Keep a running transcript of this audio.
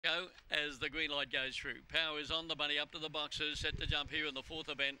Go as the green light goes through. Power is on the money, up to the boxes, set to jump here in the fourth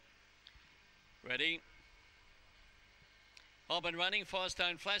event. Ready. Hob and running,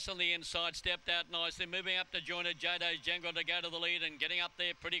 Firestone Flash on the inside, stepped out nicely, moving up to join it. Jodo's General to go to the lead, and getting up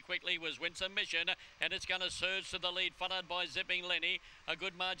there pretty quickly was Winsome Mission, and it's going to surge to the lead, followed by Zipping Lenny. A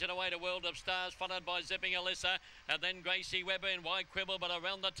good margin away to World of Stars, followed by Zipping Alyssa, and then Gracie Webber in Wide Quibble, but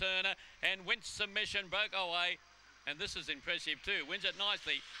around the turn, and Winsome Mission broke away. And this is impressive too. Wins it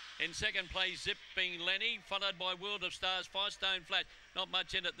nicely. In second place, Zipping Lenny, followed by World of Stars, Firestone Flash. Not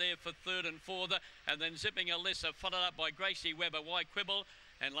much in it there for third and fourth. And then Zipping Alyssa, followed up by Gracie Webber, White Quibble.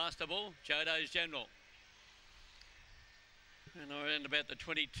 And last of all, Jodo's General. And around about the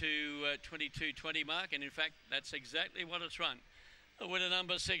 22:20 mark. And in fact, that's exactly what it's run. The winner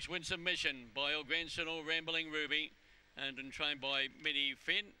number 6, Winsome Mission, by El Grandson or Rambling Ruby. And trained by Minnie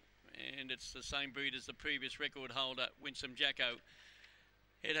Finn. And it's the same breed as the previous record holder, Winsome Jacko.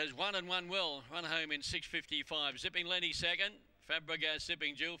 It has 1 and 1 well, run home in 6:55. Zipping Lenny second, Fabregas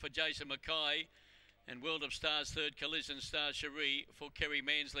Zipping Jewel for Jason Mackay, and World of Stars third, Collision Star Cherie for Kerry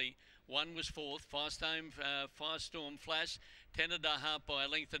Mansley. 1 was fourth, Firestorm Flash, 10.5 by a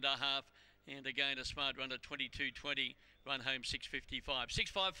length and a half, and again a smart run at 22:20, run home 6:55.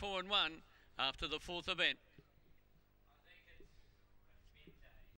 6, 5, 4 and 1 after the fourth event.